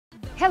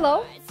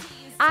Hello,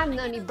 I'm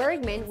Nani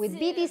Bergman with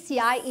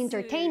BDCi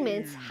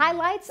Entertainment's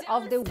Highlights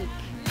of the Week.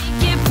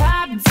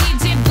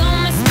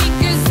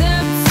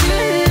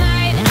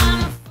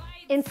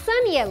 In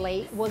sunny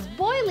LA was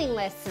boiling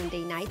last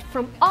Sunday night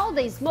from all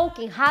the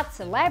smoking hot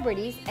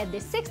celebrities at the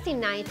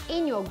 69th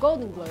Annual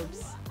Golden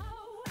Globes.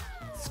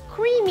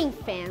 Screaming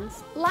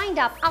fans lined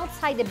up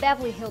outside the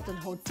Beverly Hilton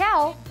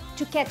Hotel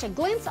to catch a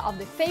glimpse of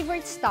the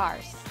favorite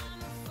stars.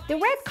 The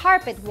red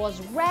carpet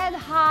was red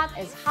hot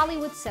as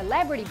Hollywood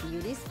celebrity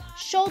beauties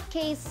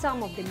showcased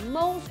some of the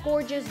most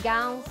gorgeous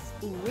gowns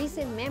in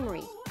recent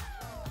memory.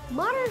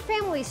 Modern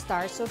Family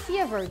star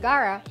Sofia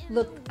Vergara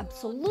looked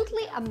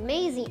absolutely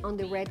amazing on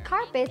the red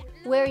carpet,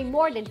 wearing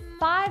more than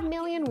 $5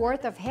 million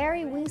worth of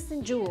Harry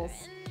Winston jewels.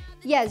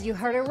 Yes, you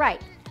heard it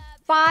right,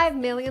 $5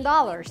 million.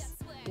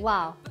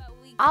 Wow,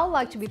 I'd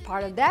like to be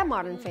part of that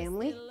Modern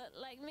Family.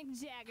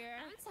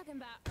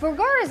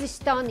 Vergara's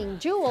stunning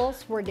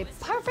jewels were the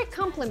perfect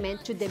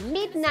complement to the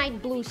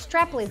midnight blue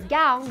strapless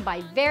gown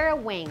by Vera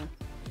Wang.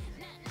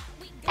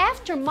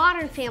 After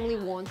Modern Family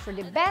won for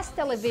the Best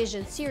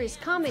Television Series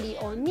Comedy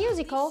or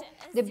Musical,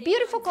 the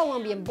beautiful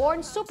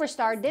Colombian-born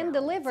superstar then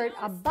delivered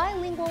a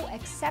bilingual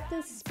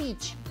acceptance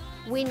speech,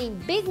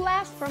 winning big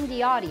laughs from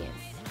the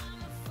audience.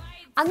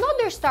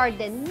 Another star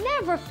that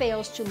never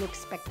fails to look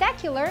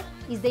spectacular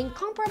is the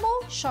incomparable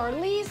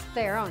Charlize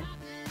Theron.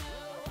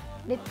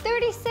 The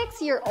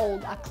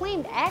 36-year-old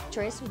acclaimed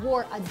actress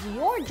wore a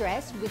Dior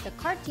dress with a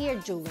Cartier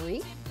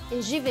jewelry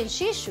and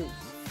Givenchy shoes.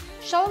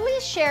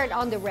 Charlize shared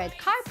on the red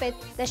carpet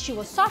that she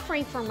was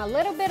suffering from a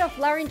little bit of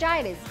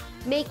laryngitis,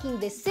 making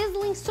the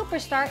sizzling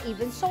superstar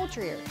even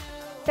sultrier.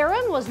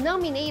 Theron was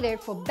nominated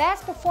for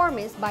Best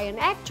Performance by an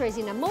Actress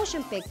in a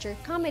Motion Picture,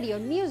 Comedy or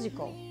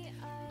Musical.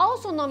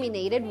 Also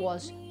nominated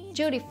was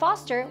Jodie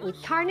Foster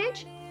with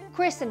Carnage,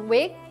 Kristen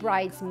Wiig,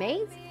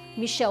 Bridesmaids,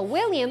 Michelle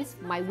Williams,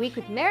 My Week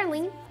with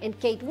Marilyn, and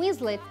Kate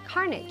Winslet,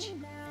 Carnage.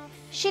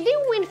 She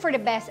didn't win for the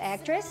Best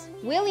Actress,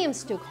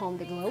 Williams took home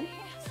the Globe,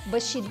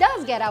 but she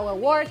does get our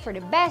award for the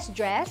Best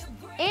Dress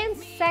and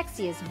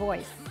Sexiest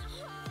Voice.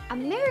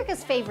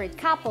 America's favorite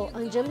couple,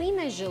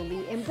 Angelina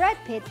Jolie and Brad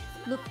Pitt,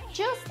 looked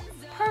just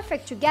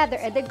perfect together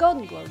at the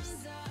Golden Globes.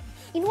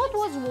 In what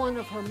was one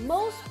of her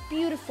most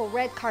beautiful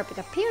red carpet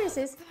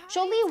appearances,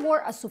 Jolie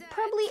wore a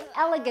superbly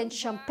elegant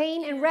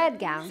champagne and red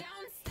gown,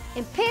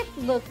 and Pitt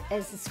looked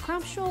as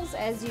scrumptious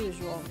as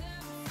usual.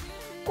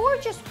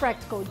 Gorgeous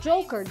practical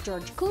joker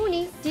George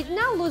Clooney did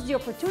not lose the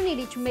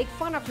opportunity to make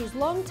fun of his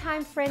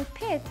longtime friend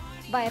Pitt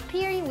by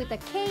appearing with a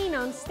cane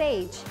on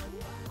stage.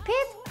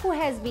 Pitt, who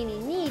has been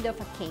in need of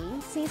a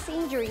cane since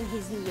injuring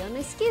his knee on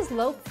a ski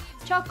slope,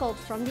 chuckled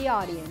from the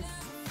audience.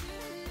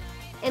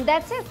 And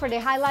that's it for the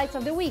highlights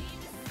of the week.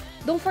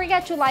 Don't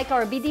forget to like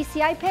our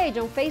BDCi page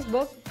on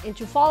Facebook and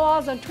to follow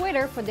us on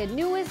Twitter for the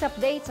newest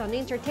updates on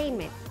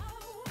entertainment.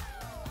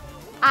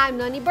 I'm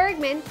Nani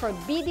Bergman for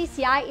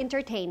BDCi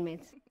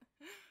Entertainment.